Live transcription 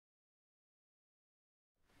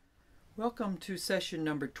Welcome to session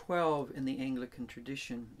number 12 in the Anglican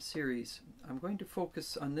Tradition series. I'm going to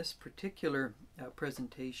focus on this particular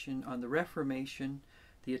presentation on the Reformation,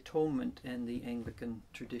 the Atonement, and the Anglican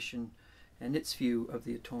tradition and its view of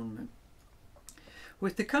the Atonement.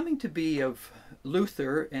 With the coming to be of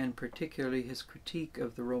Luther, and particularly his critique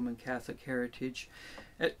of the Roman Catholic heritage,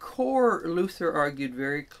 at core Luther argued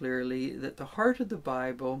very clearly that the heart of the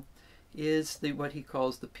Bible is what he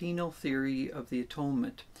calls the penal theory of the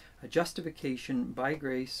Atonement, a justification by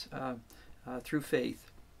grace through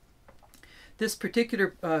faith. This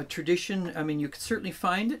particular tradition, you can certainly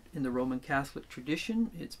find it in the Roman Catholic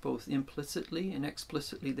tradition. It's both implicitly and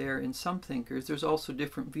explicitly there in some thinkers. There's also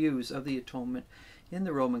different views of the atonement in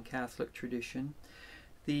the Roman Catholic tradition.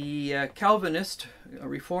 The Calvinist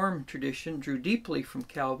Reformed tradition drew deeply from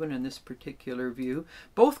Calvin in this particular view.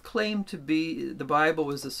 Both claim to be the Bible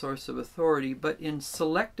was the source of authority, but in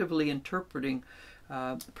selectively interpreting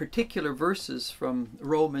particular verses from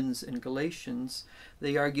Romans and Galatians,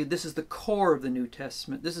 they argued this is the core of the New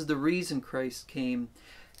Testament. This is the reason Christ came.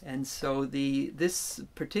 And so this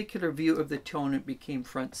particular view of the atonement became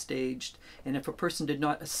front-staged. And if a person did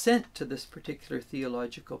not assent to this particular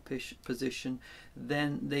theological position,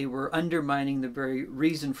 then they were undermining the very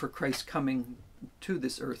reason for Christ coming to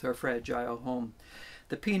this earth, our fragile home.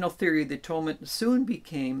 The penal theory of the atonement soon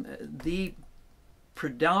became the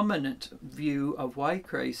predominant view of why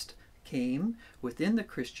Christ came within the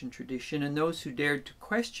Christian tradition, and those who dared to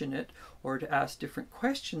question it or to ask different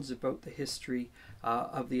questions about the history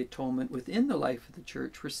of the atonement within the life of the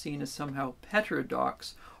church were seen as somehow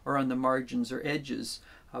heterodox or on the margins or edges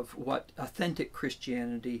of what authentic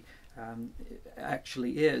Christianity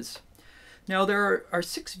actually is. Now, there are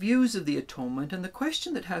 6 views of the atonement, and the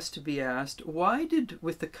question that has to be asked, why did,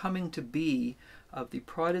 with the coming to be of the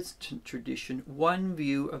Protestant tradition, one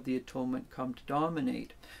view of the atonement come to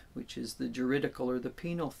dominate, which is the juridical or the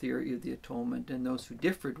penal theory of the atonement, and those who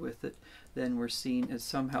differed with it then were seen as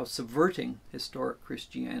somehow subverting historic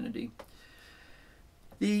Christianity.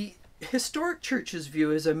 The historic church's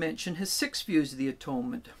view, as I mentioned, has 6 views of the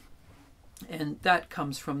atonement, and that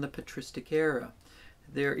comes from the patristic era.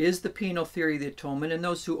 There is the penal theory of the atonement, and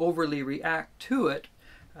those who overly react to it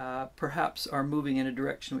perhaps are moving in a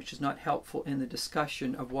direction which is not helpful in the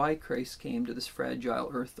discussion of why Christ came to this fragile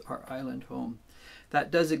earth, our island home.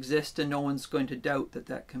 That does exist, and no one's going to doubt that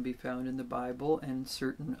that can be found in the Bible and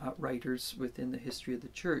certain writers within the history of the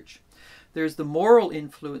church. There's the moral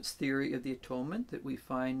influence theory of the atonement that we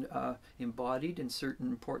find embodied in certain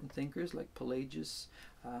important thinkers like Pelagius,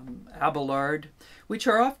 Abelard, which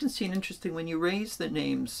are often seen, interesting, when you raise the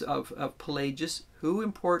names of Pelagius, who,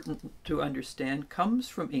 important to understand, comes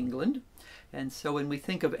from England. And so when we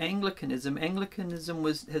think of Anglicanism, Anglicanism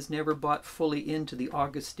has never bought fully into the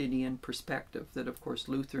Augustinian perspective that, of course,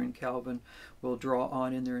 Luther and Calvin will draw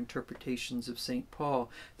on in their interpretations of St.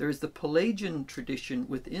 Paul. There is the Pelagian tradition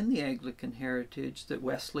within the Anglican heritage that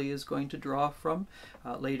Wesley is going to draw from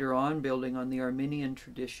later on, building on the Arminian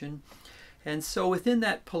tradition. And so within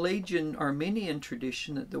that Pelagian Arminian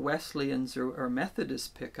tradition that the Wesleyans or Methodists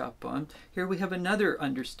pick up on, here we have another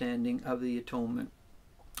understanding of the atonement.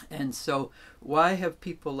 And so why have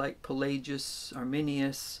people like Pelagius,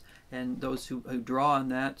 Arminius, and those who draw on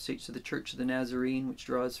that, such as the Church of the Nazarene, which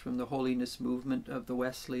draws from the holiness movement of the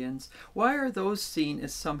Wesleyans, why are those seen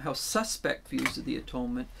as somehow suspect views of the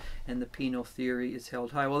atonement and the penal theory is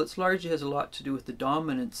held high? Well, it largely has a lot to do with the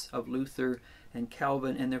dominance of Luther and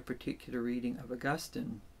Calvin and their particular reading of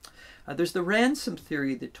Augustine. There's the ransom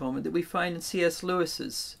theory of the atonement that we find in C.S.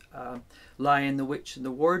 Lewis's Lion, the Witch, and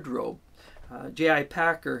the Wardrobe. J.I.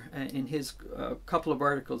 Packer, in his couple of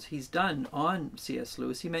articles he's done on C.S.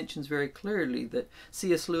 Lewis, he mentions very clearly that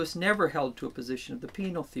C.S. Lewis never held to a position of the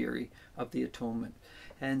penal theory of the atonement.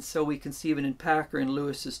 And so we can see even in Packer and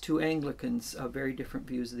Lewis's 2 Anglicans very different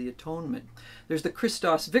views of the atonement. There's the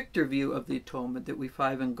Christos Victor view of the atonement that we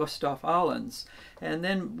find in Gustav Ahlen's. And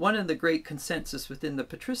then one of the great consensus within the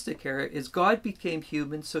patristic era is God became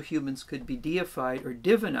human so humans could be deified or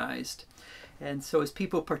divinized. And so as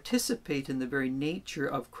people participate in the very nature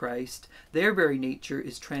of Christ, their very nature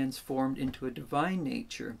is transformed into a divine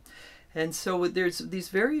nature. And so there's these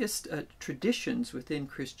various traditions within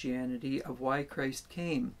Christianity of why Christ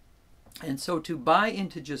came. And so to buy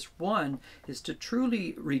into just one is to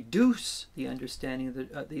truly reduce the understanding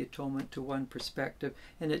of the atonement to one perspective,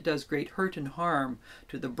 and it does great hurt and harm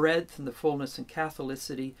to the breadth and the fullness and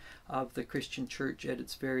Catholicity of the Christian church at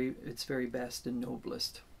its very best and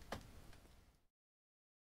noblest.